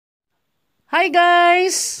Hi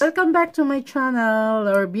guys! Welcome back to my channel.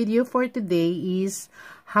 Our video for today is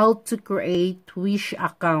how to create Wish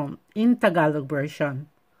account in Tagalog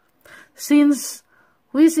version. Since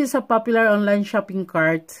Wish is a popular online shopping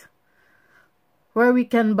cart where we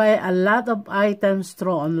can buy a lot of items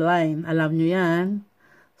through online. Alam nyo yan.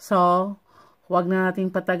 So, huwag na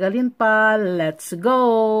nating patagalin pa. Let's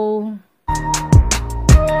go!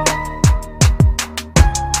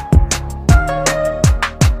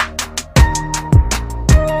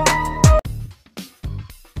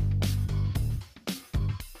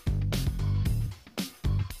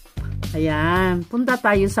 Ayan, punta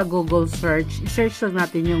tayo sa Google search. I-search lang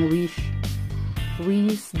natin yung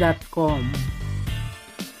wish.com.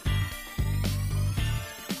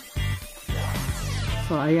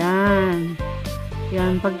 So, ayan.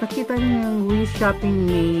 Yan, pag nakita niyo yung Wish Shopping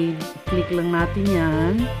Made, click lang natin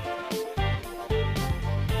yan.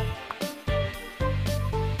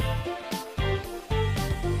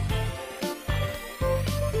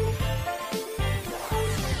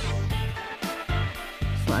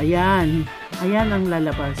 So, ayan. Ayan ang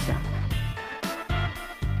lalabas siya.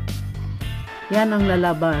 Yan ang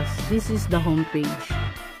lalabas. This is the homepage.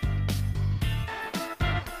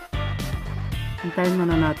 Hintayin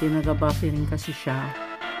muna natin. Nag-buffering kasi siya.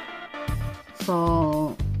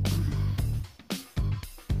 So,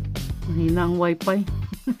 mahina ang wifi.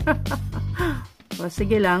 So,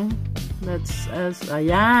 sige lang.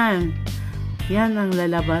 Ayan. Yan ang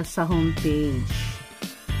lalabas sa homepage.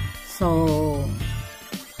 So,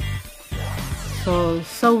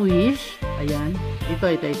 sa Wish, ayan, ito.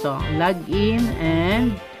 Log in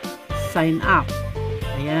and sign up.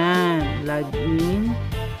 Ayan, log in,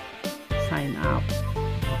 sign up.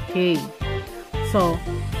 Okay. So,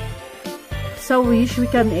 sa Wish, we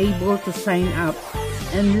can able to sign up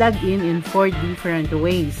and log in 4 different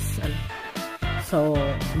ways. So,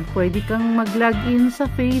 pwede kang mag-log in sa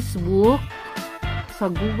Facebook, sa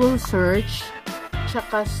Google search,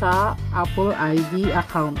 tsaka sa Apple ID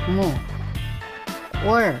account mo.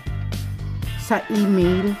 Or sa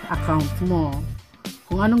email account mo.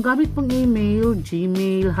 Kung anong gamit pong email,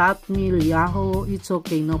 Gmail, Hotmail, Yahoo, it's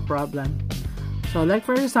okay, no problem. So, like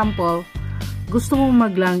for example, gusto mo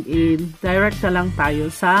mag-log in, direct na lang tayo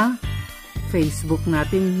sa Facebook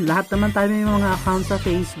natin. Lahat naman tayo may mga account sa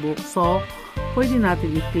Facebook. So, pwede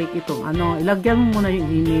natin i-click itong ilagyan mo muna yung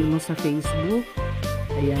email mo sa Facebook.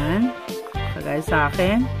 Ayan. Kagaya sa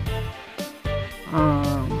akin.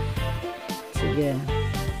 Sige.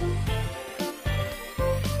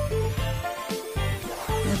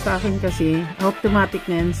 Sa akin kasi, automatic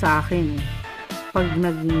na yan sa akin. Pag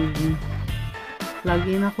nag-login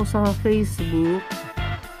ako sa Facebook,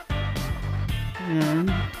 ayan.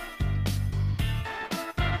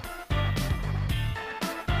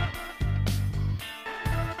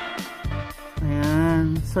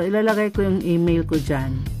 Ayan. So, ilalagay ko yung email ko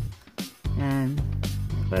dyan. Ayan.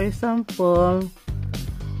 For example,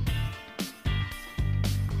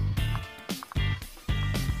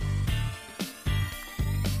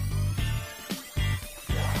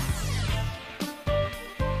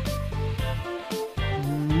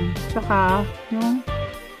 tsaka yung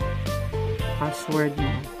password mo.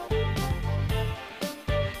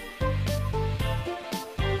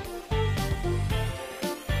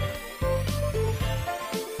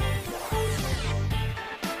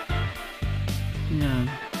 Yan.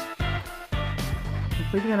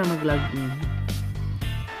 Pwede ka na mag-log in.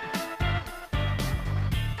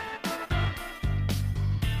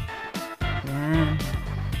 Yan.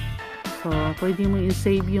 So, pwede mo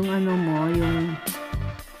i-save yung mo, yung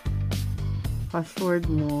password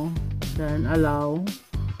mo, then allow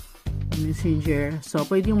messenger. So,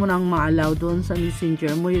 pwede mo nang ma-allow doon sa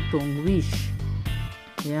messenger mo itong Wish.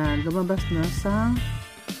 Ayan, lumabas na sa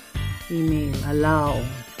email. Allow.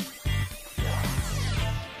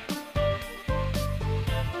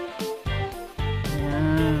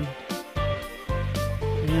 Ayan.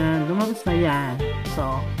 Ayan, lumabas na yan.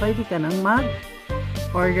 So, pwede ka nang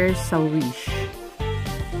mag-order sa Wish.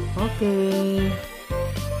 Okay.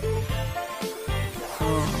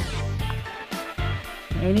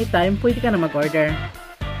 Anytime, pwede ka na mag-order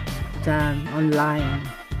dyan, online.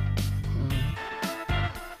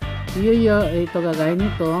 Ito gagaya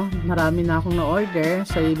nito. Marami na akong na-order.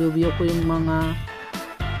 So, i-review ko yung mga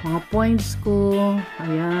points ko.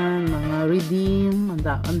 Ayan, mga redeem.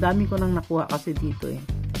 Ang dami ko nang nakuha kasi dito eh.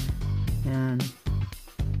 Ayan.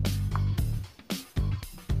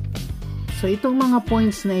 So, itong mga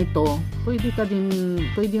points na ito,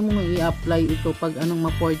 pwede mo i-apply ito pag anong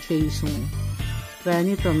ma-purchase mo. Kaya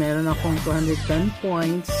nito, meron akong 210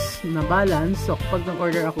 points na balance. So, kapag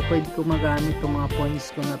nag-order ako, pwede ko magamit itong mga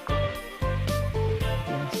points ko na to.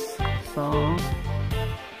 So,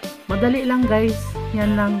 madali lang guys.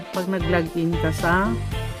 Yan lang pag nag-login ka sa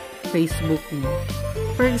Facebook mo.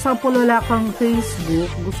 For example, wala kang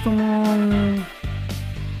Facebook, gusto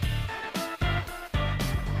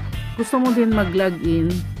mo din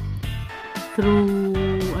mag-login through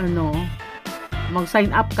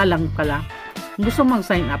mag-sign up ka lang pala. Gusto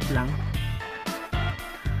mag-sign up lang.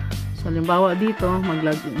 So, halimbawa dito,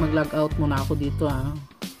 mag-log out muna ako dito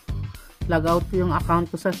log out ko yung account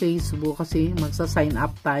ko sa Facebook kasi magsa-sign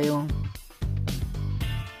up tayo.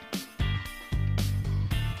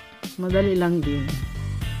 Madali lang din.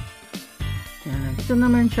 Yan. Ito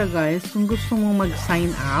naman siya guys. Kung gusto mo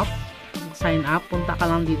mag-sign up, punta ka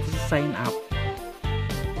lang dito sa sign up.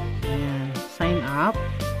 Ayan. Sign up.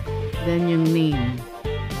 Then yung name.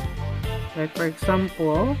 Like for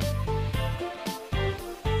example,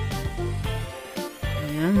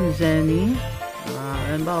 ayan, Jenny.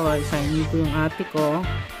 Halimbawa, sign ko yung ate ko.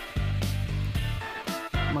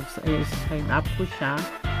 Mag-sign up ko siya.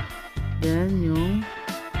 Then, yung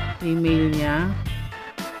email niya.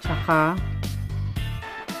 Tsaka,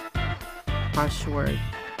 password.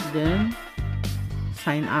 Then,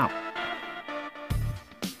 sign up.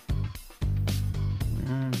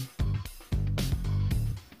 Ayan.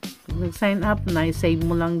 Pag nag-sign up na, i-save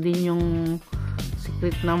mo lang din yung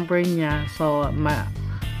secret number niya. So,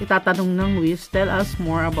 itatanong ng Wish, tell us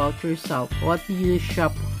more about yourself. What do you shop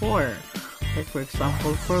for? Like for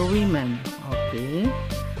example, for women. Okay.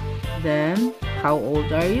 Then, how old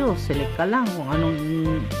are you? Select ka lang kung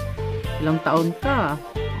ilang taon ka.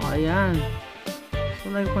 O, ayan. So,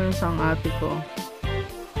 like for isang ate ko.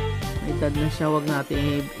 May edad na siya. Huwag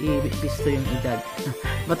natin i-pisto yung edad.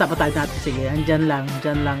 Bata-bata natin. Sige, andyan lang.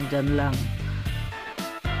 Dyan lang.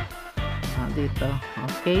 Dito.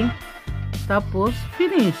 Okay. Tapos,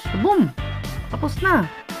 finish. Boom! Tapos na.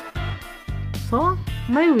 So,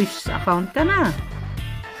 may Wish account ka na.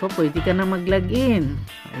 So, pwede ka na mag-login.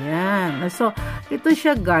 Ayan. So, ito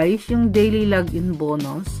siya guys, yung daily login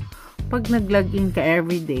bonus. Pag nag-login ka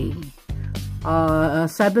everyday, 7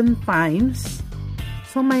 times,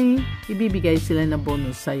 so may ibibigay sila na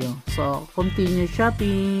bonus sa'yo. So, continue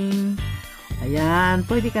shopping. Ayan.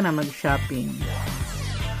 Pwede ka na mag-shopping.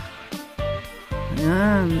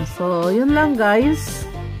 Ayan. So, yun lang guys.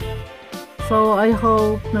 So, I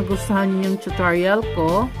hope nagustuhan niyo yung tutorial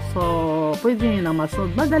ko. So, pwede nyo na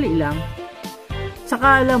masunod. Madali lang.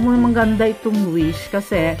 Saka, alam mo, maganda itong Wish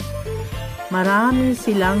kasi marami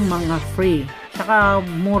silang mga free. Saka,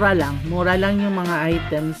 mura lang. Mura lang yung mga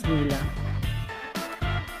items nila.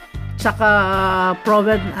 Saka,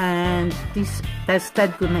 proven and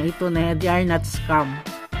tested ko na ito na they are not scam.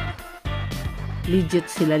 Legit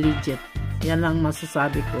sila, legit. Yan lang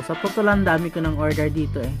masasabi ko. Sa totoo lang, dami ko ng order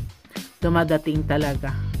dito dumadating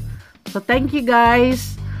talaga. So, thank you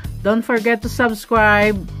guys. Don't forget to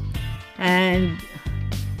subscribe and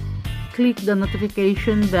click the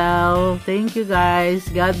notification bell. Thank you guys.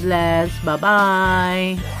 God bless.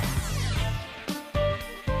 Bye-bye.